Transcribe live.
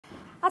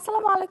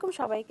আসসালামু আলাইকুম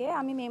সবাইকে।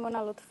 আমি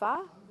মেমুনা লুৎফা।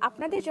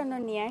 আপনাদের জন্য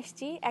নিয়ে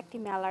আসছি একটি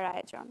মেলার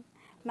আয়োজন।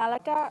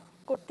 মেলাটা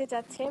করতে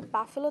যাচ্ছে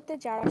বাফেলোতে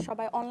যারা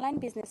সবাই অনলাইন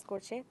বিজনেস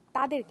করছে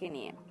তাদেরকে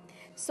নিয়ে।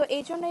 সো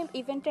এই জন্য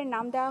ইভেন্টের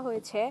নাম দেওয়া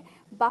হয়েছে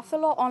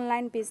বাফেলো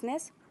অনলাইন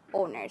বিজনেস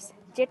ওনার্স,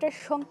 যেটার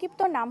সংক্ষিপ্ত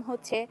নাম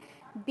হচ্ছে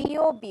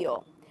BOBO।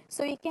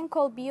 So you can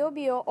call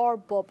BOBO or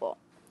BOBO,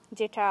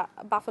 যেটা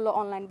বাফেলো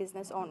অনলাইন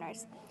বিজনেস ওনার্স।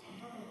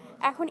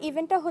 এখন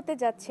ইভেন্টটা হতে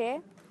যাচ্ছে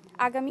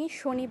আগামী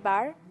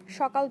শনিবার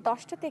সকাল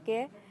 10টা থেকে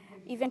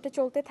ইভেন্টটা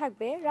চলতে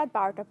থাকবে রাত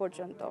 12টা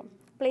পর্যন্ত।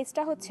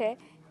 প্লেসটা হচ্ছে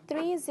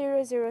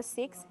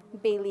 3006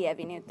 বেইলি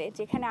অ্যাভিনিউতে,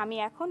 যেখানে আমি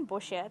এখন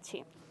বসে আছি।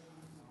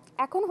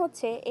 এখন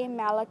হচ্ছে এই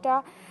মেলাটা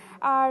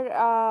আর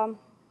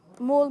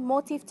মূল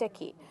মোটিভটা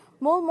কি?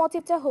 মূল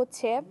মোটিভটা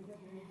হচ্ছে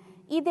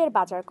ঈদের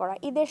বাজার করা,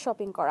 ঈদের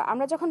শপিং করা।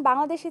 আমরা যখন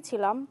বাংলাদেশে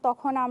ছিলাম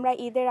তখন আমরা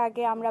ঈদের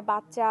আগে আমরা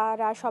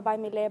বাচ্চারা সবাই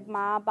মিলে,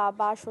 মা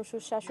বাবা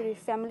শ্বশুর শাশুড়ির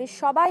ফ্যামিলির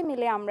সবাই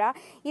মিলে আমরা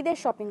ঈদের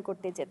শপিং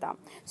করতে যেতাম।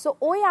 সো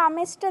ওই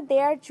আমেজটা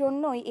দেওয়ার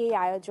জন্যই এই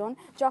আয়োজন।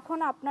 যখন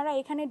আপনারা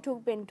এখানে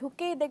ঢুকবেন,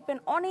 ঢুকেই দেখবেন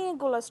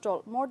অনেকগুলো স্টল,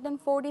 মোর দেন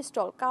 40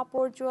 স্টল,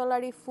 কাপড়,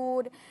 জুয়েলারি,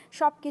 ফুড,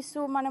 সব কিছু।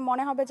 মানে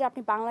মনে হবে যে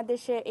আপনি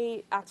বাংলাদেশে এই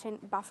আছেন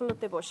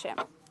বাফেলোতে বসে।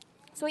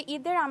 সো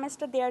ঈদের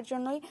আমেজটা দেওয়ার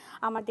জন্যই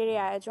আমাদের এই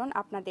আয়োজন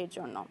আপনাদের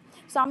জন্য।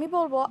 সো আমি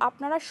বলবো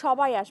আপনারা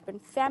সবাই আসবেন,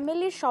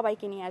 ফ্যামিলির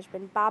সবাইকে নিয়ে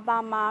আসবেন, বাবা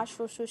মা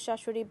শ্বশুর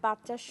শাশুড়ি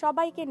বাচ্চা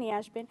সবাইকে নিয়ে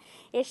আসবেন,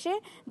 এসে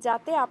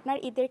যাতে আপনার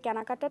ঈদের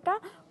কেনাকাটাটা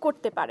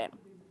করতে পারেন।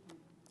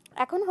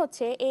 এখন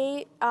হচ্ছে এই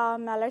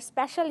মেলার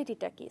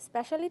স্পেশালিটিটা কি?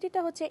 স্পেশালিটিটা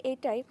হচ্ছে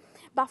এইটাই,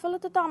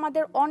 বাফেলোতে তো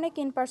আমাদের অনেক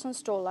ইন পার্সন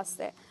স্টল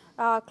আছে,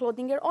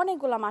 ক্লোদিংয়ের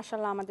অনেকগুলো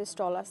মাশাআল্লাহ আমাদের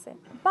স্টল আছে।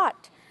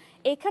 বাট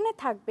এখানে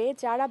থাকবে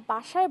যারা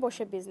বাসায়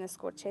বসে বিজনেস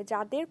করছে,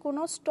 যাদের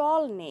কোনো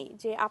স্টল নেই,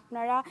 যে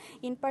আপনারা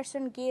ইন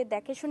পার্সন গিয়ে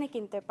দেখে শুনে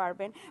কিনতে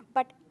পারবেন।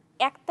 বাট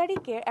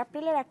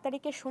এপ্রিলের 1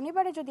 তারিখে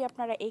শনিবারে যদি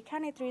আপনারা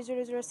এখানে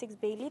 3006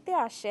 বেইলিতে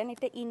আসেন,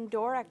 এটা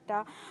ইনডোর একটা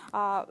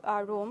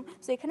রুম।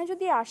 সো এখানে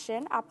যদি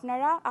আসেন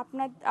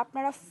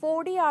আপনারা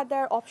 40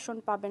 আদার অপশন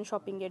পাবেন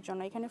শপিংয়ের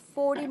জন্য। এখানে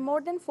মোর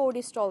দেন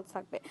 40 স্টল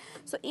থাকবে।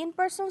 সো ইন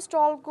পার্সন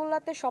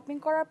স্টলগুলোতে শপিং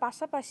করার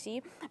পাশাপাশি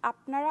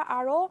আপনারা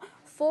আরও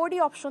 40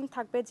 অপশন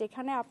থাকবে,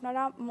 যেখানে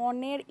আপনারা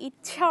মনের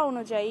ইচ্ছা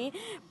অনুযায়ী,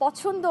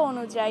 পছন্দ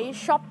অনুযায়ী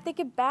সব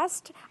থেকে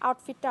বেস্ট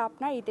আউটফিটটা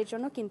আপনার ঈদের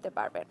জন্য কিনতে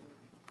পারবেন।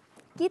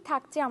 কি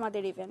থাকছে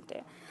আমাদের ইভেন্টে?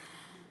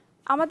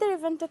 আমাদের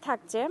ইভেন্টে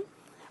থাকছে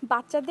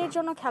বাচ্চাদের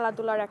জন্য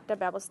খেলাধুলার একটা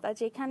ব্যবস্থা,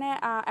 যেখানে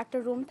একটা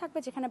রুম থাকবে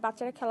যেখানে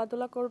বাচ্চারা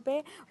খেলাধুলা করবে।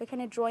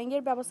 ওইখানে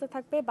ড্রয়িংয়ের ব্যবস্থা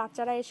থাকবে,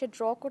 বাচ্চারা এসে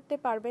ড্র করতে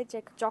পারবে যে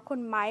যখন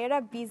মায়েরা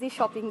বিজি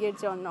শপিংয়ের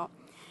জন্য।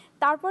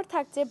 তারপর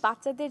থাকছে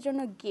বাচ্চাদের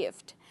জন্য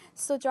গিফট।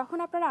 সো যখন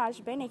আপনারা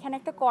আসবেন, এখানে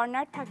একটা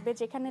কর্নার থাকবে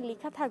যেখানে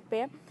লেখা থাকবে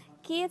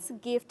কিডস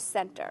গিফট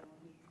সেন্টার।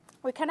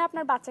 ওইখানে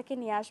আপনার বাচ্চাকে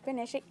নিয়ে আসবেন,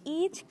 এসে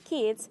each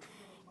kids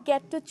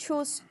get to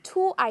choose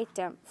 2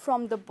 item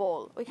from the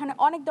bowl। ওইখানে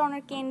অনেক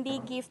ধরনের ক্যান্ডি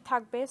গিফট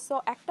থাকবে। সো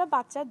একটা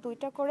বাচ্চা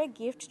 2টা করে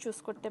গিফট চুজ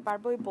করতে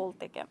পারবে ওই বোল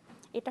থেকে।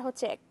 এটা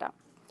হচ্ছে একটা।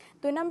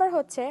 2 নাম্বার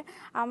হচ্ছে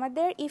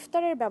আমাদের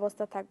ইফতারের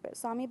ব্যবস্থা থাকবে।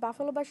 সো আমি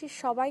বাফেলোবাসীর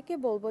সবাইকে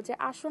বলবো যে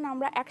আসুন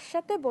আমরা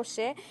একসাথে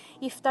বসে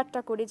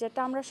ইফতারটা করি, যেটা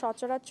আমরা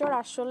সচরাচর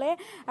আসলে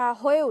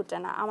হয়ে ওঠে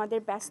না আমাদের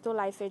ব্যস্ত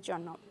লাইফের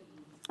জন্য।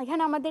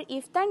 এখানে আমাদের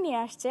ইফতার নিয়ে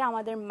আসছে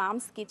আমাদের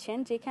মামস কিচেন,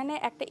 যেখানে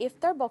একটা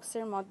ইফতার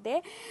বক্সের মধ্যে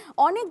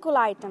অনেকগুলো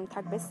আইটেম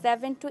থাকবে,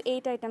 7 to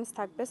 8 আইটেমস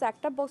থাকবে। সো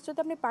একটা বক্স যদি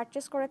আপনি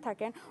পারচেস করে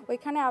থাকেন,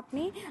 ওইখানে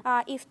আপনি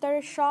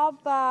ইফতারের সব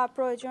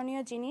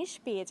প্রয়োজনীয় জিনিস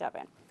পেয়ে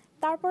যাবেন।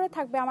 তারপরে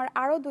থাকবে আমার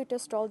আরও 2টা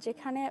স্টল,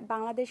 যেখানে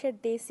বাংলাদেশের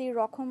দেশি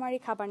রকমারি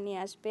খাবার নিয়ে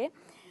আসবে।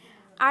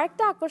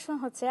 আরেকটা আকর্ষণ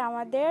হচ্ছে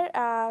আমাদের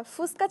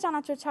ফুচকা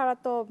চানাচুর ছাড়া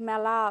তো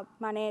মেলা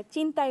মানে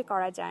চিন্তাই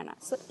করা যায় না।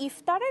 সো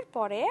ইফতারের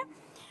পরে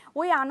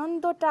ওই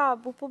আনন্দটা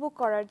উপভোগ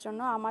করার জন্য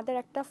আমাদের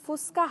একটা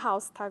ফুচকা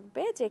হাউস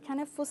থাকবে,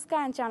 যেখানে ফুচকা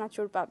অ্যান্ড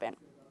চানাচুর পাবেন।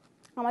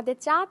 আমাদের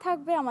চা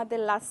থাকবে, আমাদের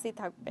লাস্সি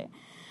থাকবে।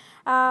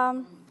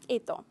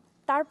 এই তো।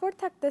 তারপর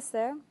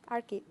থাকতেছে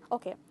আর কি,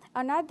 ওকে,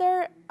 আনাদার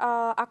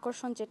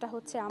আকর্ষণ যেটা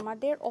হচ্ছে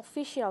আমাদের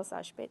অফিসিয়ালস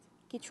আসবে,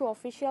 কিছু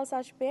অফিসিয়ালস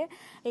আসবে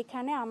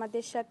এখানে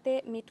আমাদের সাথে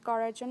মিট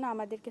করার জন্য,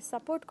 আমাদেরকে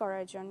সাপোর্ট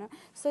করার জন্য।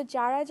 সো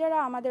যারা যারা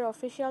আমাদের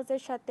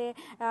অফিসিয়ালসদের সাথে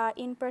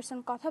ইন পার্সন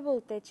কথা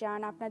বলতে চান,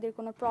 আপনাদের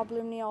কোনো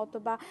প্রবলেম নিয়ে,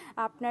 অথবা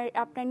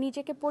আপনার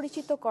নিজেকে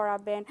পরিচিত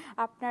করাবেন,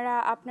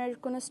 আপনার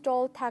কোনো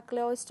স্টল থাকলে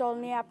ওই স্টল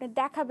নিয়ে আপনি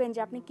দেখাবেন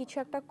যে আপনি কিছু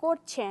একটা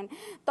করছেন,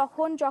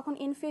 তখন যখন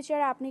ইন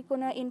ফিউচারে আপনি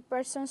কোনো ইন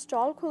পার্সন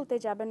স্টল খুলতে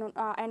যাবেন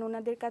অ্যান্ড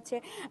ওনাদের কাছে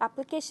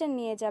অ্যাপ্লিকেশন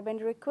নিয়ে যাবেন,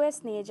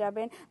 রিকোয়েস্ট নিয়ে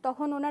যাবেন,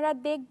 তখন ওনারা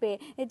দেখবে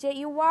যে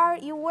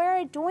you were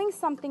doing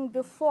something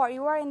before,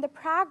 you are in the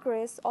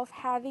progress of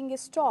having a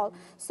stall,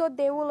 so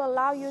they will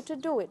allow you to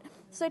do it.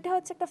 So এটা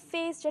হচ্ছে একটা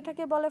ফেস,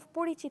 যেটাকে বলে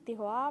পরিচিতি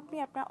হওয়া। আপনি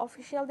আপনার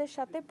অফিসিয়ালদের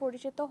সাথে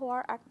পরিচিত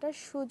হওয়ার একটা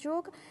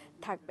সুযোগ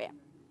থাকবে।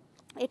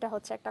 এটা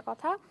হচ্ছে একটা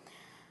কথা।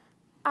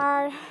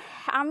 আর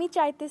আমি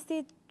চাইতেছি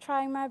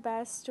try my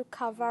best to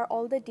cover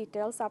all the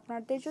details.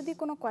 আপনাদের যদি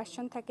কোনো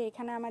কোয়েশ্চেন থাকে,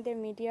 এখানে আমাদের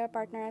মিডিয়া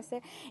পার্টনার আছে,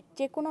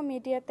 যে কোনো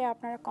মিডিয়াতে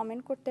আপনারা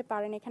কমেন্ট করতে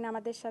পারেন। এখানে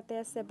আমাদের সাথে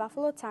আছে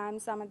বাফেলো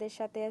টাইমস, আমাদের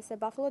সাথে আছে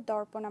বাফেলো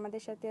দর্পণ,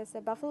 আমাদের সাথে আছে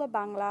buffalo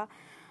Bangla,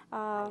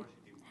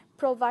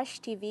 Provash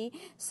TV.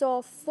 So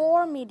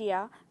 4 media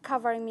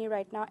covering me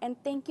right now, and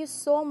thank you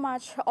so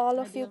much all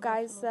of you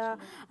guys.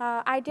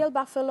 Ideal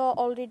Buffalo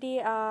already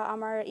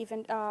আমার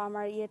ইভেন্ট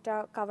আমার ইয়েটা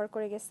কভার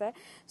করে গেছে।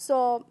 সো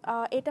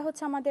এটা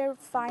হচ্ছে আমাদের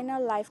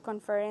final live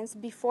conference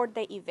before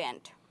the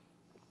event.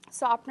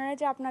 So আপনারা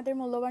যে আপনাদের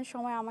মূল্যবান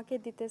সময় আমাকে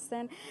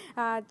দিতেছেন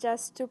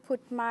just to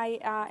put my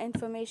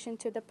information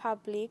to the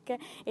public,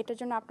 এটার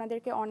জন্য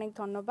আপনাদেরকে অনেক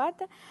ধন্যবাদ।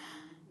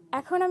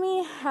 এখন আমি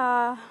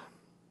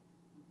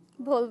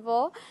বলবো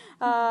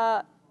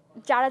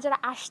যারা যারা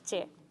আসছে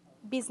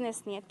বিজনেস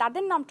নিয়ে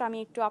তাদের নামটা আমি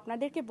একটু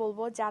আপনাদেরকে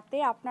বলবো, যাতে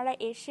আপনারা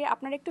এসে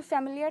আপনারা একটু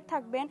ফ্যামিলিয়ার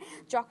থাকবেন।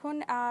 যখন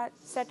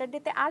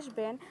স্যাটারডেতে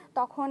আসবেন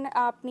তখন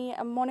আপনি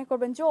মনে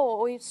করবেন যে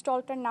ওই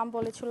স্টলটার নাম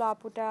বলেছিল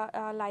আপুটা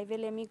লাইভে,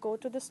 lemme go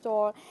to the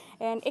store,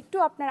 and একটু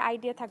আপনার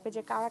আইডিয়া থাকবে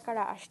যে কারা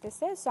কারা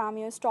আসতেছে। সো আমি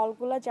ওই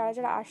স্টলগুলো যারা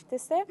যারা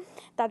আসতেছে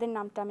তাদের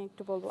নামটা আমি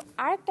একটু বলবো।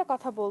 আরেকটা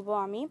কথা বলবো,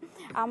 আমি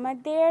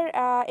আমাদের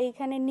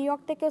এইখানে নিউ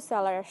ইয়র্ক থেকেও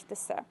সেলার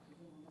আসতেছে।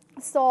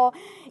 So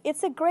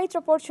it's a great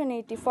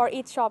opportunity for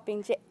each shopping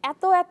যে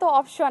এত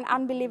option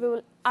unbelievable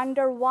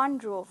under one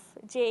roof,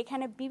 যে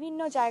এখানে বিভিন্ন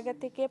জায়গা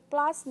থেকে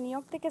প্লাস নিউ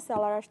ইয়র্ক থেকে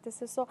সেলার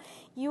আসতেছে। So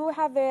you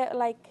have a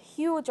like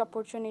huge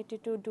opportunity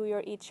to do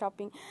your Eid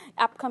shopping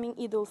upcoming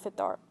Eid ul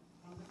Fitr.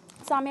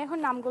 So আমি এখন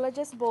নামগুলো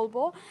জাস্ট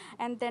বলবো,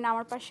 অ্যান্ড দেন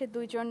আমার পাশে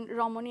দুইজন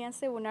রমণী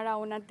আছে, ওনারা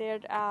ওনাদের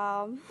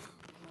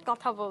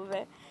কথা বলবে।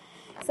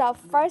 সো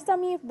ফার্স্ট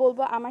আমি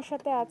বলবো আমার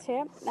সাথে আছে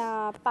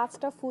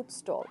 5টা ফুড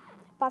স্টল।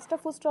 5টা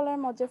ফুড স্টলের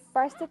মধ্যে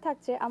ফার্স্টে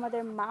থাকছে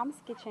আমাদের মামস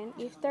কিচেন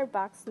ইফতার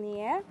বাক্স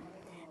নিয়ে,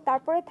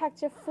 তারপরে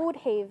থাকছে ফুড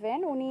হেভেন,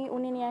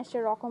 উনি নিয়ে আসছে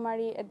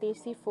রকমারি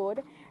দেশি ফুড।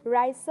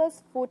 রাইসাস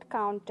ফুড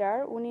কাউন্টার,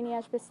 উনি নিয়ে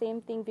আসবে সেম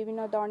থিং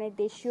বিভিন্ন ধরনের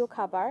দেশীয়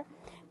খাবার।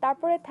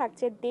 তারপরে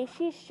থাকছে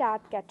দেশি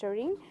স্বাদ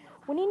ক্যাটারিং,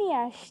 উনি নিয়ে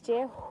আসছে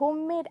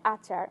হোমমেড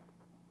আচার।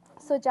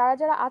 সো যারা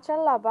যারা আচার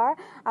লাভার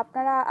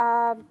আপনারা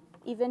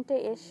ইভেন্টে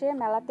এসে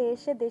মেলাতে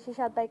এসে দেশি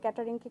স্বাদ বাই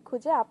ক্যাটারিংকে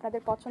খুঁজে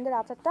আপনাদের পছন্দের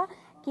আচারটা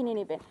কিনে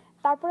নেবেন।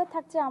 তারপরে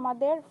থাকছে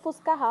আমাদের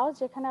ফুচকা হাউস,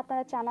 যেখানে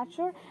আপনারা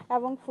চানাচুর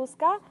এবং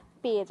ফুচকা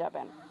পেয়ে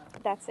যাবেন।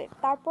 That's it.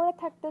 তারপরে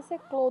থাকতেছে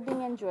ক্লোদিং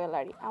অ্যান্ড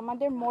জুয়েলারি,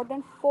 আমাদের মোর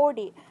দেন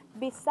 40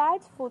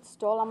 বিসাইডস ফুড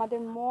স্টল, আমাদের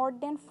মোর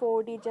দেন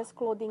 40 জাস্ট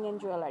ক্লোদিং অ্যান্ড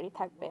জুয়েলারি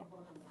থাকবে।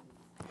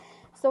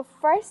 সো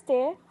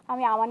ফার্স্টে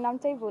আমি আমার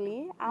নামটাই বলি,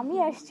 আমি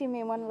আসছি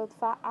মেমন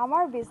লুৎফা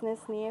আমার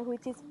বিজনেস নিয়ে,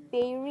 which is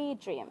ferry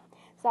dream.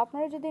 So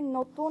আপনারা যদি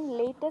নতুন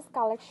লেটেস্ট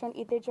কালেকশন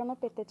ঈদের জন্য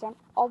পেতে চান,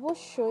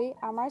 অবশ্যই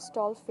আমার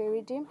স্টল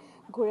ফেরি ড্রিম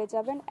ঘুরে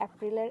যাবেন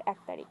এপ্রিলের 1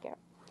 তারিখে।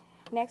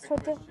 নেক্সট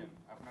হচ্ছে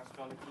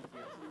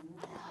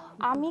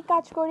আমি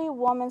কাজ করি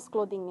ওমেন্স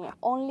ক্লোদিং নিয়ে,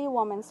 only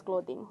women's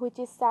clothing, which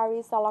is sari,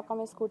 salwar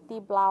kameez, kurti,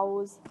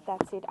 blouse,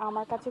 that's it.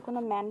 আমার কাছে কোনো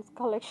মেন্স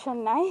কালেকশন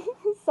নাই,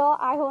 so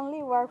I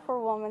only work for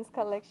women's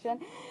collection,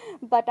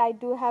 but I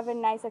do have a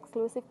nice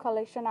exclusive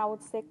collection. I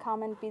would say come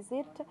and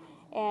visit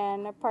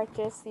and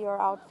purchase your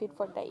outfit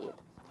for the Eid.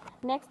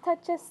 Next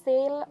হচ্ছে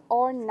sell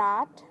or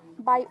nut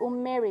by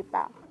Umme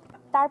Ripa.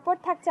 তারপর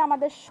থাকছে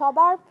আমাদের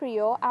সবার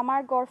প্রিয় আমার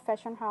গড়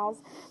fashion house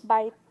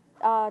by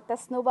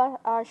Tasnuva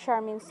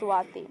Sharmin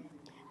সুয়াতি।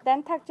 দেন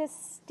থাকছে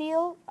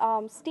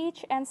stitch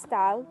and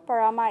style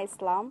পারামা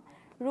Islam,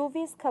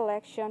 রুবিস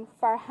collection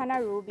Farhana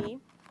Ruby,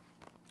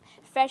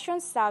 fashion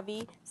Savi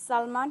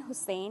Salman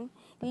Hussain,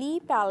 Li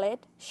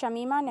palette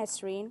Shamima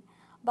নেসরিন,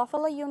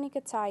 buffalo unique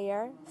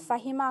attire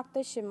Fahima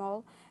Akter Shimal,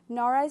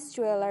 নরাইজ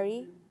jewellery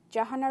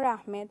Jahanara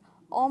Ahmed,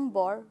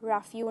 Ambar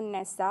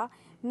রাফিউন্নেসা,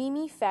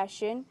 Mimi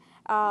fashion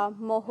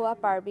Mahua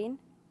Parvin,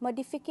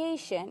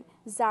 modification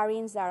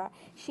Zarin Zara.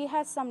 She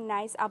has some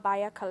nice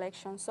abaya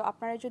collection. So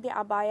আপনারা যদি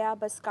abaya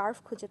বা scarf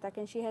খুঁজে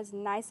থাকেন, she has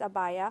nice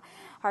abaya.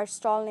 Her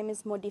stall name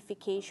is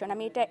modification.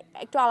 আমি এটা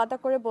একটু আলাদা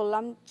করে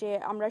বললাম যে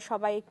আমরা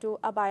সবাই একটু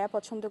abaya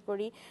পছন্দ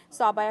করি,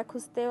 সো abaya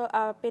খুঁজতে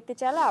পেতে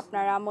চাইলে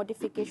আপনারা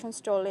modification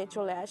স্টলে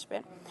চলে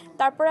আসবেন।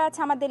 তারপরে আছে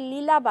আমাদের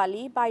লীলা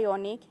বালি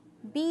বায়োনিক,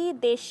 বি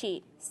দেশি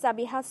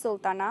Sabiha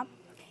Sultana,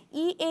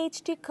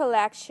 EHT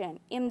collection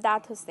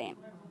Imdad Hossain,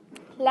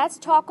 Let's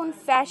Talk on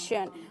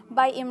Fashion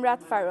by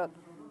Imrat Farooq,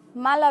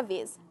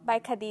 Malaviz by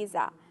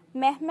Khadija,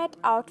 Mehmet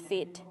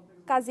Outfit,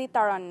 Kazi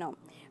Tarannum,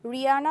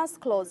 Rihanna's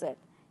Closet,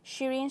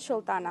 Shirin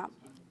Sultana,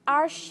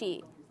 Arshi,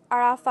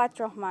 Arafat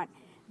Rahman,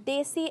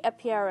 Desi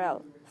Apparel,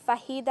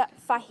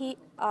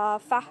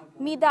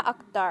 Fahmida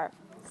Akhtar,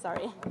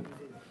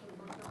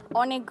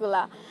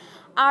 Onegula,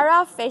 Ara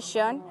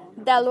Fashion,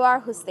 Delwar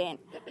Hussein,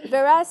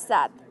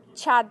 Virasat,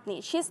 Chadni,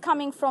 she's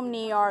coming from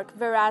New York,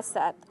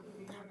 Virasat,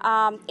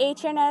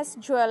 H&S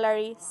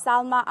Jewelry,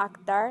 Salma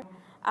Akhtar.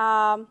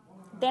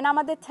 দেন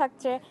আমাদের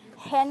থাকছে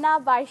হেনা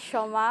by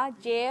Soma,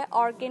 যে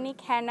organic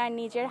হেনা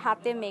নিজের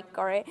হাতে make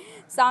করে।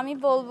 So আমি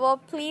বলবো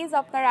please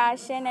আপনারা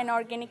আসেন অ্যান্ড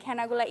অর্গ্যানিক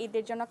হেনাগুলো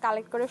ঈদের জন্য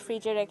কালেক্ট করে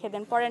ফ্রিজে রেখে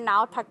দেন, পরে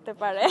নাও থাকতে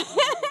পারে।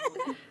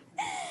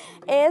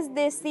 S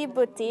দেসি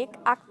boutique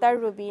Akter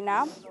Rubina,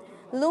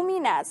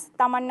 Luminous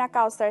তামান্না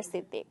কাউসার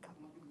সিদ্দিক।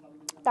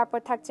 তারপর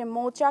থাকছে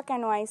মৌচাক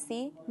NYC,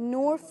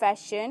 নূর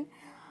ফ্যাশন।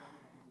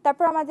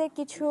 তারপর আমাদের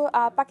কিছু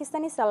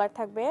পাকিস্তানি সেলার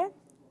থাকবে,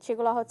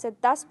 সেগুলো হচ্ছে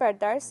দাস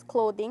ব্রাদার্স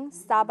ক্লোদিং,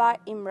 সাবা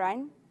Imran,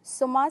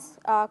 Suma's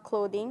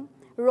clothing,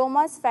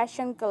 Roma's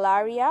fashion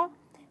Galleria,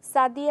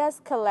 Sadia's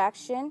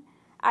collection,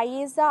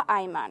 আইয়েজা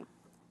Ayman.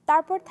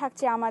 তারপর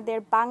থাকছে আমাদের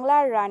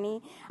বাংলার রানী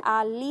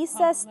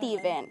Lisa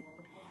Steven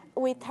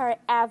with her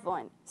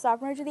Avon. So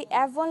আপনারা যদি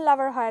অ্যাভন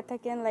লাভার হয়ে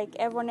থাকেন, লাইক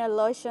অ্যাভনের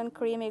লোশন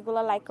ক্রিম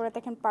এগুলো লাইক করে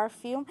থাকেন,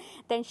 perfume,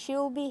 then she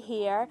will be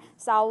here,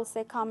 so I will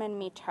say come and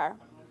meet her.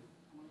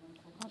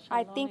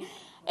 I think,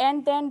 and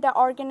then the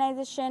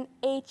organization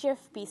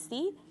HFPC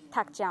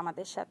থাকছে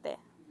আমাদের সাথে।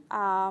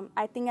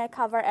 I think I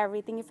cover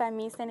everything. If I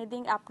miss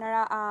anything,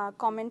 আপনারা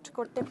comment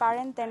করতে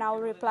পারেন, then I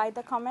will reply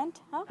the comment.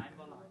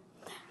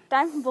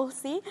 Time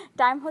বলছি,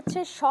 time হচ্ছে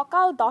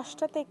সকাল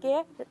 10টা থেকে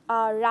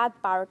রাত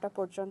 12টা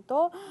পর্যন্ত।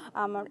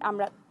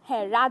 আমরা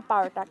হ্যাঁ রাত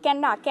 12টা।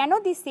 কেন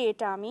দিছি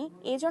এটা আমি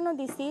এই জন্য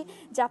দিছি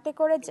যাতে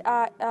করে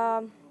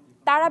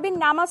তারাবির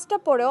নামাজটা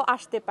পড়েও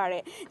আসতে পারে,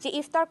 যে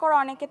ইফতার করা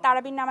অনেকে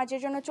তারাবির নামাজের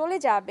জন্য চলে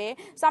যাবে,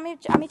 সো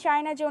আমি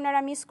চাই না যে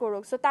ওনারা মিস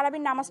করুক। সো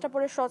তারাবির নামাজটা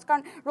পড়ে সহজ,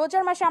 কারণ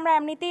রোজার মাসে আমরা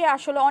এমনিতেই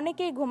আসলে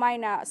অনেকেই ঘুমাই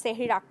না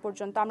সেহরির আগ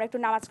পর্যন্ত, আমরা একটু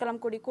নামাজ কালাম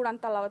করি, কোরআন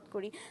তালাওয়াত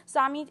করি। সো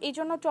আমি এই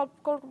জন্য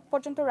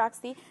পর্যন্ত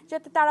রাখছি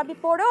যাতে তারাবি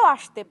পড়েও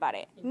আসতে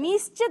পারে,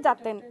 মিস যে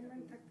যাতে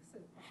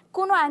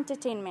কোনো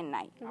এন্টারটেইনমেন্ট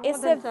নাই।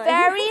 It's a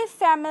very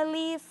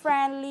family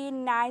friendly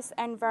nice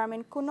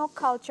environment, কোনো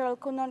কালচারাল,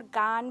 কোনো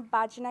গান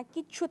বাজনা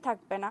কিচ্ছু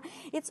থাকবে না।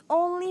 It's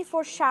only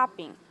for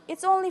shopping,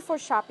 it's only for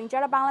shopping.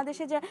 যারা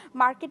বাংলাদেশে যে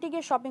মার্কেটে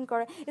গিয়ে শপিং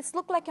করে, it's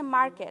look like a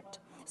market.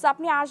 So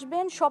আপনি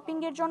আসবেন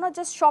শপিংয়ের জন্য,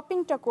 জাস্ট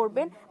শপিংটা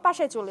করবেন,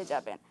 পাশে চলে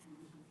যাবেন,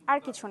 আর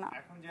কিছু না।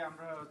 এখন যে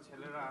আমরা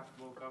ছেলেরা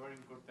আসবো কভারিং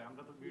করতে,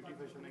 আমরা তো বিউটি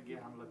ফ্যাশনে গিয়ে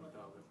হামলা দিতে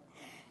হবে।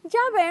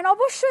 যাবেন,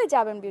 অবশ্যই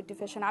যাবেন বিউটি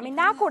ফ্যাশনে, আমি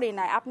না করি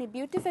না। আপনি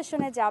বিউটি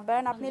ফ্যাশনে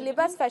যাবেন, আপনি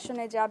লিবাস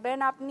ফ্যাশনে যাবেন,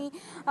 আপনি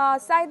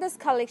সাইদাস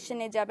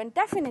কালেকশনে যাবেন,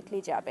 ডেফিনেটলি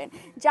যাবেন।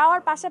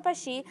 যাওয়ার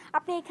পাশাপাশি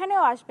আপনি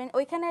এখানেও আসবেন,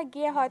 ওইখানে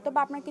গিয়ে হয়তো বা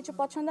আপনার কিছু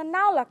পছন্দ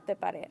নাও লাগতে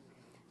পারে।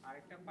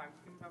 আরেকটা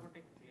পার্কিং ব্যাপারটা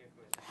ক্লিয়ার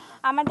করে দেন।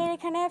 আমাদের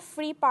এখানে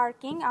ফ্রি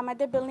পার্কিং,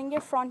 আমাদের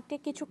বিল্ডিংয়ের ফ্রন্টে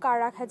কিছু কার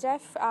রাখা যায়,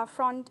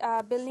 ফ্রন্ট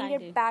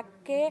বিল্ডিংয়ের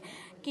ব্যাকে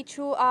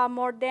কিছু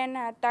মোর দেন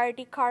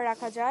 30 কার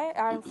রাখা যায়,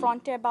 আর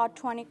ফ্রন্টে about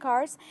 20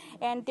 curse,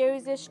 and there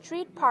is a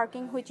street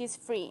parking which is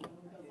free.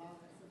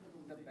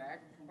 The back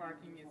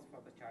parking is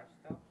for the church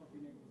stuff,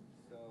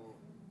 so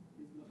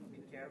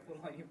be careful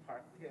when you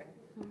park there.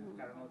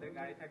 কারণ ওদের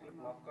গাড়ি থাকলে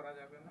ব্লক করা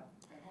যাবে না।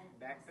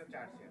 ব্যাকটা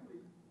চার্চে।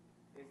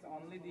 It's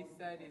only this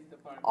side is the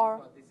parking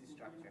for this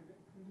structure.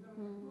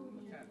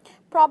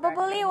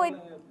 Probably ওই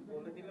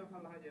বলে দিলে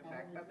ভালো হয় যে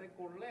ব্যাকটাতে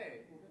করলে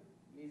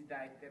নিজ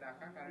দায়িত্বে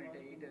রাখা, কারণ এটা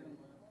এইটার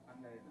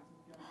আন্ডারে না।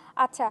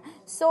 আচ্ছা,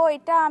 সো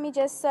এটা আমি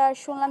জাস্ট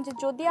শুনলাম যে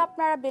যদি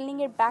আপনারা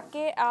বিল্ডিংয়ের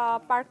ব্যাকে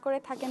পার্ক করে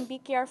থাকেন, বি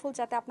কেয়ারফুল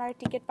যাতে আপনারা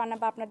টিকিট পান না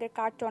বা আপনাদের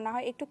কার্ড টো না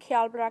হয়, একটু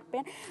খেয়াল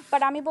রাখবেন।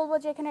 বাট আমি বলবো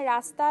যে এখানে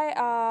রাস্তায়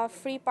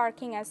ফ্রি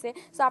পার্কিং আছে,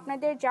 সো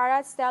আপনাদের যারা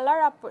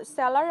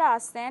সেলাররা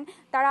আছেন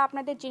তারা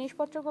আপনাদের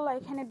জিনিসপত্রগুলো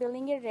এখানে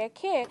বিল্ডিংয়ে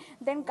রেখে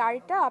দেন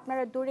গাড়িটা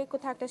আপনারা দূরে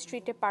কোথাও একটা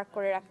স্ট্রিটে পার্ক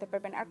করে রাখতে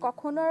পারবেন। আর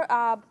কখনো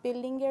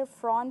বিল্ডিংয়ের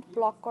ফ্রন্ট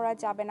ব্লক করা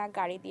যাবে না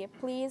গাড়ি দিয়ে।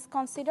 Please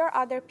consider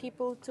other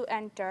people to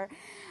enter.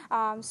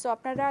 So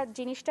আপনারা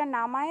জিনিসটা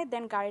নামায়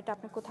দেন গাড়িটা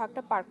আপনি কোথাও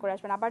একটা পার্ক করে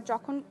আসবেন। আবার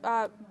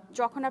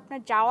যখন আপনার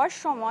যাওয়ার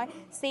সময়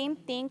same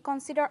thing,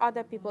 consider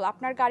other people.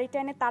 আপনার গাড়িটা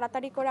এনে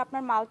তাড়াতাড়ি করে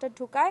আপনার মালটা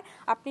ঢুকায়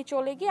আপনি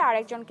চলে গিয়ে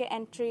আরেকজনকে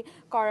এন্ট্রি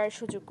করার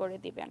সুযোগ করে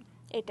দিবেন,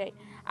 এটাই।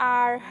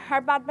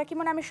 আর বাদ বাকি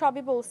মনে আমি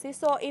সবই বলছি।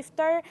 সো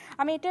ইফতার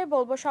আমি এটাই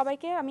বলবো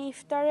সবাইকে, আমি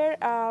ইফতারের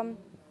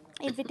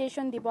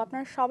ইনভিটেশন দিব,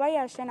 আপনারা সবাই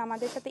আসেন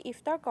আমাদের সাথে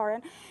ইফতার করেন।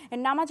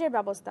 নামাজের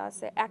ব্যবস্থা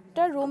আছে,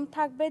 একটা রুম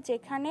থাকবে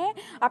যেখানে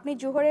আপনি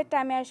জোহরের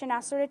টাইমে আসেন,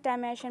 আসরের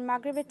টাইমে আসেন,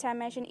 মাগরিবের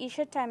টাইমে আসেন,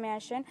 ঈশের টাইমে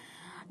আসেন।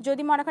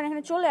 যদি মনে করেন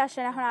এখানে চলে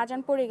আসেন, এখন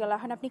আজান পড়ে গেল,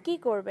 এখন আপনি কি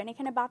করবেন?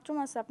 এখানে বাথরুম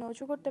আছে, আপনি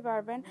উঁচু করতে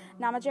পারবেন।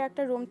 নামাজের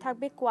একটা রুম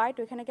থাকবে কোয়াইট,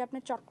 ওইখানে গিয়ে আপনি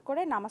চট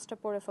করে নামাজটা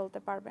পড়ে ফেলতে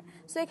পারবেন।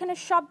 সো এখানে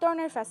সব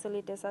ধরনের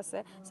ফ্যাসিলিটিস আছে।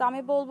 সো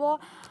আমি বলবো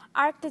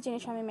আরেকটা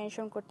জিনিস আমি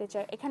মেনশন করতে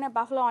চাই, এখানে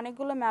বাফলো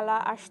অনেকগুলো মেলা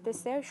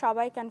আসতেছে,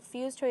 সবাই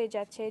কনফিউজড হয়ে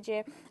যাচ্ছে যে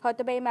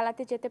হয়তো বা এই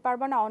মেলাতে যেতে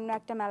পারবো না, অন্য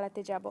একটা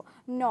মেলাতে যাব।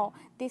 No,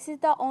 this is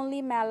the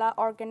only মেলা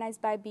অর্গানাইজড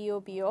বাই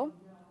BOBO,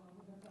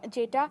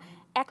 যেটা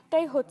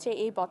একটাই হচ্ছে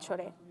এই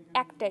বছরে,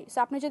 একটাই। সো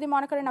আপনি যদি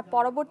মনে করেন না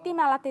পরবর্তী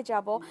মেলাতে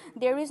যাব,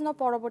 দেয়ার ইজ নো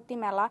পরবর্তী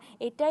মেলা,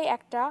 এটাই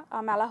একটা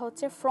মেলা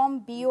হচ্ছে ফ্রম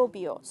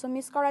BOBO। সো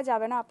মিস করা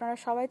যাবে না, আপনারা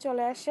সবাই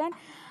চলে আসেন।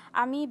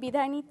 আমি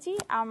বিদায় নিচ্ছি,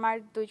 আমার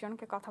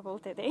দুইজনকে কথা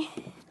বলতে দেই।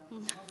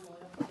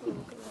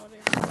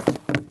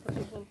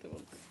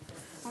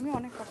 আমি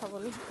অনেক কথা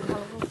বলি,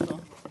 ভালো বলতো।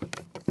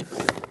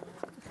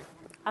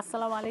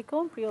 আসসালামু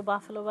আলাইকুম প্রিয়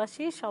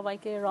বাফেলোবাসী,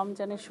 সবাইকে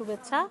রমজানের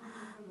শুভেচ্ছা।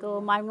 তো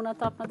মাইমুনা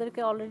তো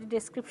আপনাদেরকে অলরেডি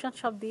ডেসক্রিপশন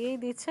সব দিয়েই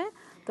দিয়েছে।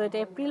 তো এটা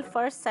এপ্রিল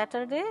 1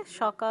 স্যাটারডে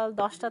সকাল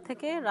 10টা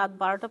থেকে রাত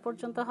 12টা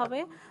পর্যন্ত হবে।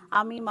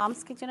 আমি মামস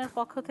কিচেনের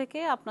পক্ষ থেকে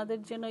আপনাদের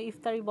জন্য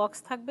ইফতারি বক্স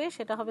থাকবে,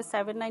 সেটা হবে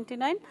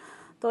 799।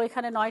 তো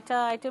এখানে 9টা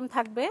আইটেম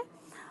থাকবে,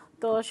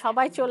 তো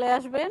সবাই চলে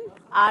আসবেন।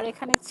 আর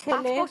এখানে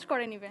ছেলে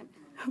করে নেবেন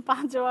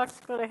 5 ওয়াক্স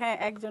করে, হ্যাঁ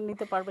একজন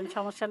নিতে পারবেন,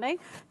 সমস্যা নেই।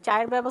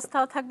 চায়ের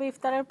ব্যবস্থাও থাকবে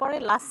ইফতারের পরে,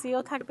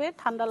 লাস্সিও থাকবে,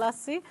 ঠান্ডা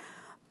লাস্সি।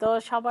 তো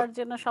সবার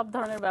জন্য সব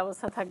ধরনের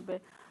ব্যবস্থা থাকবে।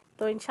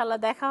 তো ইনশাল্লাহ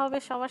দেখা হবে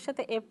সবার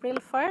সাথে এপ্রিল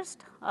 1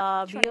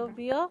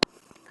 BOBO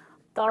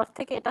তরফ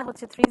থেকে। এটা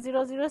হচ্ছে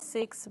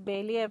 3006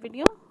 Bailey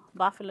avenue,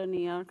 buffalo,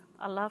 new York.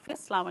 আল্লাহ হাফিজ,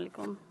 আসসালামু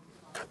আলাইকুম।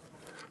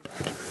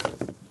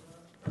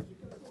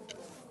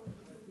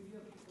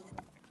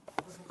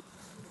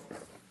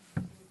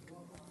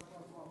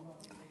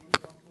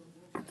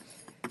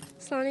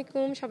 আসসালামু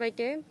আলাইকুম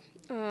সবাইকে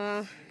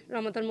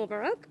রমাদান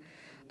মোবারক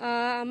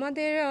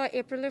আমাদের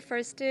এপ্রিলের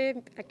ফার্স্টে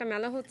একটা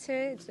মেলা হচ্ছে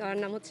যার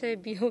নাম হচ্ছে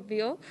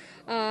বিও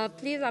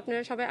প্লিজ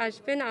আপনারা সবাই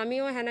আসবেন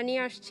আমিও হেনা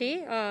নিয়ে আসছি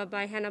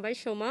বাই হেনা বাই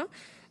সোমা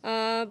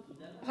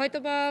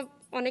হয়তোবা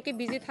অনেকে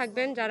বিজি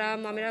থাকবেন যারা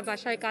মামেরা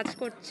বাসায় কাজ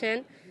করছেন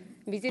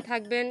বিজি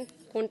থাকবেন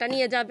কোনটা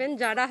নিয়ে যাবেন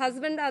যারা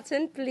হাজব্যান্ড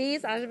আছেন প্লিজ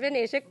আসবেন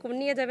এসে কোন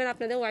নিয়ে যাবেন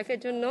আপনাদের ওয়াইফের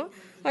জন্য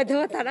হয়তো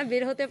তারা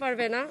বের হতে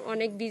পারবে না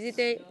অনেক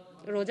বিজিতে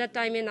রোজার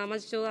টাইমে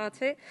নামাজ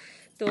আছে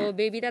তো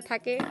বেবিরা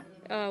থাকে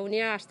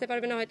উনিরা আসতে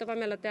পারবে না হয়তো বা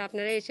মেলাতে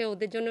আপনারা এসে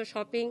ওদের জন্য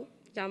শপিং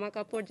জামা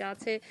কাপড় যা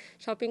আছে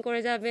শপিং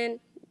করে যাবেন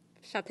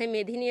সাথে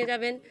মেহেদি নিয়ে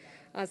যাবেন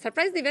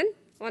সারপ্রাইজ দিবেন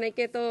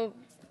অনেকে তো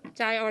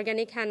চায়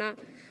অর্গ্যানিক হেনা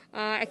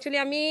অ্যাকচুয়ালি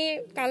আমি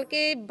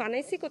কালকে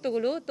বানাইছি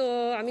কতগুলো তো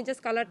আমি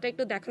জাস্ট কালারটা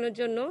একটু দেখানোর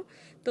জন্য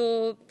তো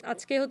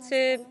আজকে হচ্ছে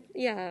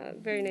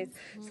ভেরি নাইস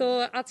সো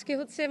আজকে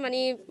হচ্ছে মানে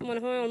মনে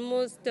হয়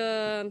অলমোস্ট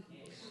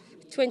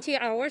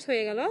 20 আওয়ার্স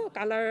হয়ে গেল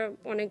কালার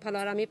অনেক ভালো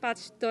আর আমি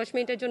 5-10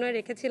 মিনিটের জন্য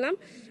রেখেছিলাম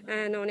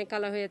অ্যান্ড অনেক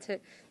কালার হয়েছে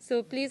সো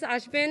প্লিজ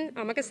আসবেন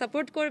আমাকে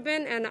সাপোর্ট করবেন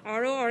অ্যান্ড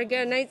আরও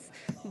অর্গানাইজ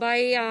বাই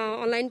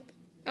অনলাইন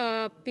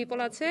পিপল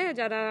আছে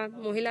যারা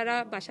মহিলারা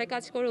বাসায়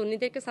কাজ করে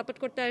উনিদেরকে সাপোর্ট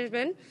করতে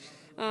আসবেন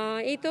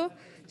এই তো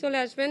চলে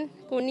আসবেন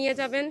কোন নিয়ে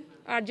যাবেন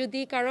আর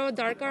যদি কারো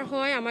দরকার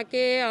হয়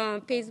আমাকে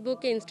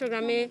ফেসবুকে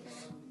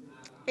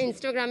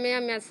ইনস্টাগ্রামে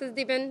মেসেজ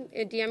দিবেন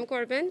ডিএম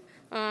করবেন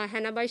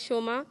হেনা by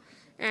Soma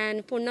and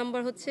phone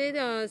number হচ্ছে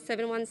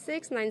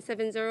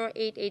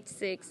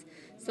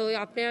 716-970-886 সো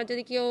আপনারা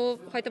যদি কেউ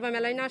হয়তো বা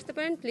মেলায় না আসতে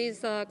পারেন please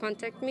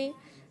contact me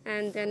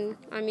and then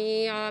আমি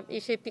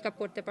এসে পিক আপ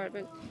করতে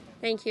পারবেন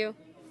থ্যাংক ইউ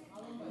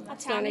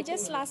আচ্ছা আমি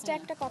জাস্ট লাস্টে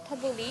একটা কথা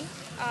বলি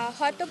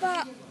হয়তোবা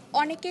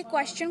অনেকে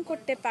কোয়েশ্চেন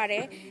করতে পারে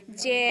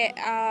যে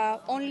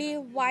only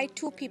why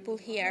 2 people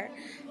here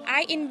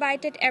I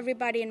invited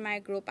everybody in my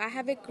group I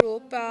have a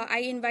group I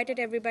invited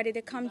everybody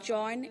to come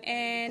join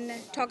and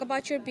talk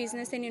about your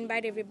business and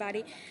invite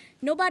everybody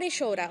nobody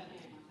showed up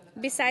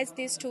besides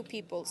these 2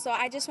 people so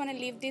I just want to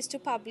leave this to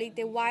public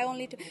that why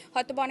only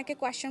হয়তো অনেকে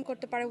question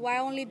করতে পারে why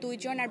only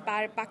 2 জন আর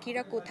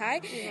বাকিরা কোথায়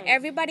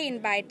everybody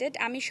invited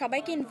আমি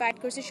সবাইকে invite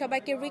করছি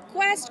সবাইকে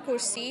রিকোয়েস্ট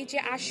করছি যে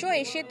আসো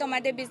এসে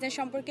তোমাদের বিজনেস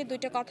সম্পর্কে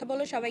দুইটা কথা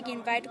বলো সবাইকে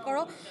ইনভাইট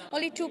করো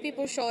only 2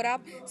 people showed up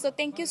so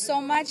thank you so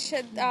much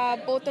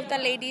both of the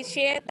ladies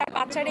সে তার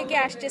বাচ্চা রেখে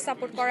আসছে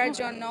সাপোর্ট করার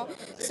জন্য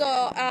so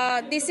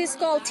this is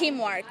called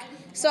teamwork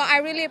so I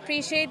really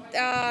appreciate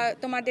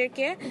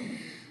তোমাদেরকে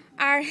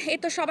আর এই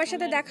তো সবার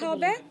সাথে দেখা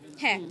হবে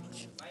হ্যাঁ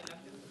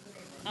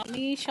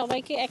আমি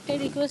সবাইকে একটাই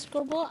রিকোয়েস্ট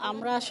করব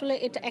আমরা আসলে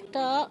এটা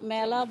একটা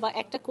মেলা বা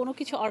একটা কোনো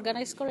কিছু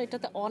অর্গানাইজ করা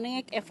এটাতে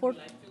অনেক এফোর্ট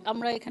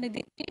আমরা এখানে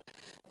দিচ্ছি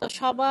তো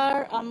সবার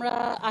আমরা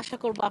আশা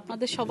করব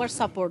আপনাদের সবার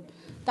সাপোর্ট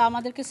তা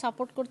আমাদেরকে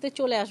সাপোর্ট করতে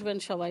চলে আসবেন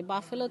সবাই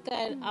বাফেলোতে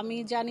আমি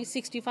জানি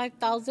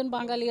 65,000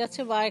 বাঙালি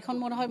আছে বা এখন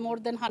মনে হয় মোর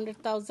দেন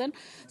 100,000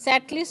 so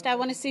at least I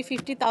want to see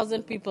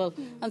 50,000 people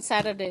on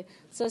Saturday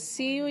so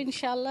see you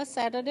inshallah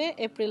Saturday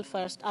April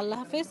 1st আল্লাহ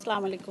হাফেজ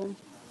আসসালামু আলাইকুম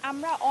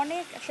আমরা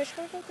অনেক শেষ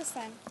করে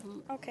ফেলতেছেন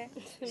ওকে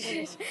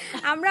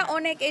আমরা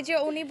অনেক এই যে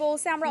উনি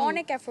বলছে আমরা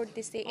অনেক এফোর্ট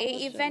দিছি এই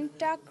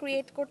ইভেন্টটা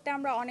ক্রিয়েট করতে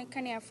আমরা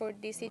অনেকখানি এফোর্ট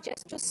দিছি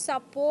just to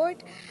support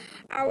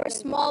hour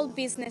small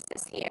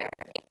businesses here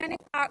এখানে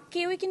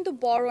কেউই কিন্তু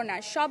বড় না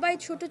সবাই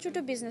ছোট ছোট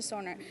বিজনেস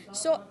ওনার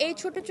সো এই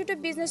ছোট ছোট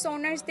বিজনেস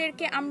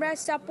ওনার্সদেরকে আমরা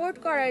সাপোর্ট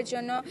করার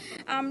জন্য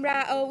আমরা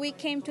we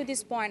came to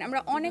this point আমরা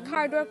অনেক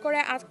হার্ডওয়ার্ক করে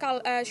আজকাল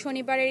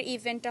শনিবারের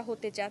ইভেন্টটা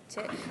হতে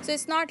যাচ্ছে so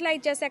it's not like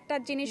just একটা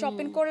জিনিস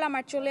ওপেন করলাম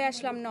আর চলে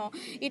আসলাম no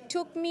it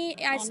took me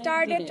I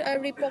started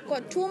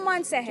 2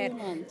 months ahead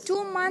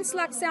 2 months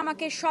লাগছে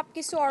আমাকে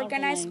সবকিছু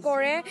অর্গানাইজ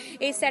করে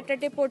এই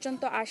স্যাটারডে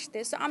পর্যন্ত আসতে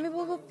সো আমি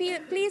বলবো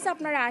প্লিজ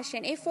আপনারা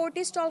আসেন এই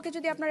 40 স্টলকে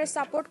যদি আপনারা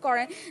সাপোর্ট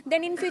করেন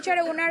দেন ইন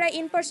ফিউচারে ওনারা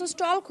ইন পারসন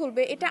স্টল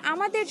খুলবে এটা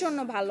আমাদের জন্য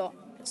ভালো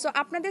সো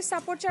আপনাদের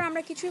সাপোর্ট ছাড়া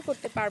আমরা কিছুই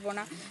করতে পারবো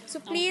না সো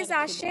প্লিজ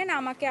আসেন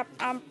আমাকে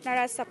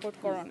আপনারা সাপোর্ট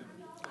করুন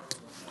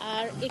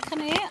আর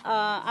এখানে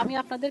আমি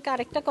আপনাদেরকে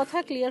আরেকটা কথা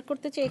ক্লিয়ার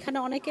করতে চাই এখানে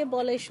অনেকে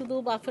বলে শুধু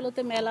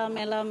বাফেলোতে মেলা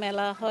মেলা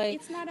মেলা হয়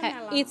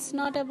ইটস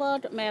নট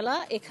অ্যাবাউট মেলা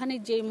এখানে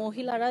যে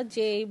মহিলারা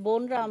যে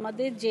বোনরা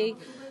আমাদের যে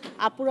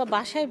আপুরা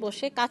বাসায়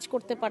বসে কাজ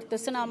করতে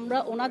পারতেছেন আমরা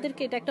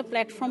ওনাদেরকে এটা একটা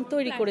প্ল্যাটফর্ম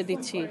তৈরি করে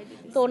দিচ্ছি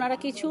তো ওনারা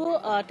কিছু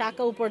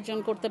টাকা উপার্জন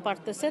করতে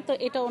পারতেছে তো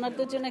এটা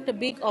ওনাদের জন্য একটা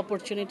বিগ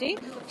অপরচুনিটি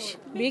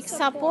বিগ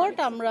সাপোর্ট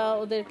আমরা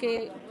ওদেরকে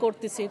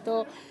করতেছি তো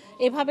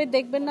এভাবে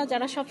দেখবেন না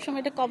যারা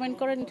সবসময় এটা কমেন্ট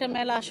করেন এটা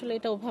মেলা আসলে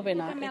এটা ওভাবে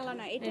না মেলা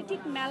না এটা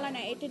ঠিক মেলা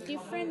না এটা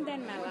ডিফারেন্ট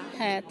দেন মেলা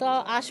হ্যাঁ তো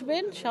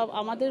আসবেন সব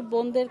আমাদের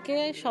বোনদেরকে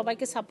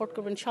সবাইকে সাপোর্ট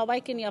করবেন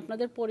সবাইকে নিয়ে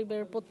আপনাদের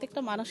পরিবারের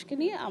প্রত্যেকটা মানুষকে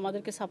নিয়ে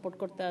আমাদেরকে সাপোর্ট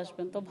করতে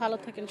আসবেন তো ভালো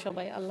থাকেন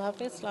সবাই আল্লাহ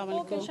হাফেজ আসসালামু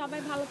আলাইকুম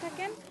সবাই ভালো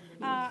থাকেন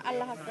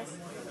আল্লাহ হাফেজ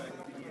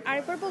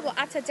আরেকবার বলবো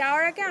আচ্ছা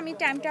যাওয়ার আগে আমি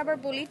টাইমটা আবার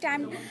বলি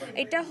টাইম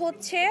এটা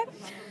হচ্ছে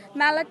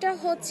মেলাটা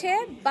হচ্ছে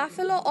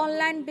বাফেলো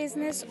অনলাইন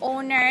বিজনেস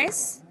ওনার্স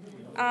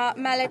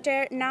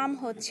মেলাটার নাম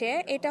হচ্ছে,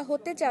 এটা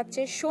হতে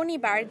যাচ্ছে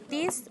শনিবার,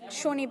 দিস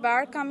শনিবার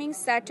কামিং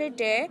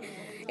স্যাটারডে।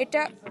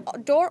 এটা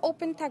ডোর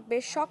ওপেন থাকবে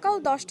সকাল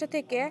 10টা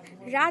থেকে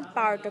রাত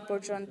 12টা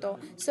পর্যন্ত।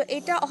 সো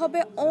এটা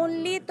হবে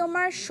অনলি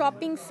তোমার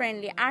শপিং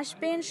ফ্রেন্ডলি,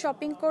 আসবেন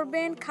শপিং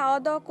করবেন, খাওয়া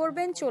দাওয়া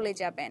করবেন, চলে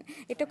যাবেন।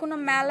 এটা কোনো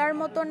মেলার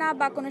মতো না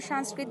বা কোনো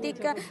সাংস্কৃতিক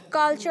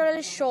কালচারাল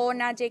শো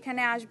না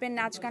যেখানে আসবেন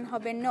নাচ গান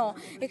হবে, নো,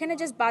 এখানে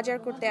জাস্ট বাজার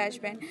করতে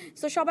আসবেন।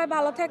 সো সবাই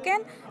ভালো থাকেন,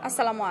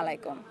 আসসালামু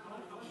আলাইকুম।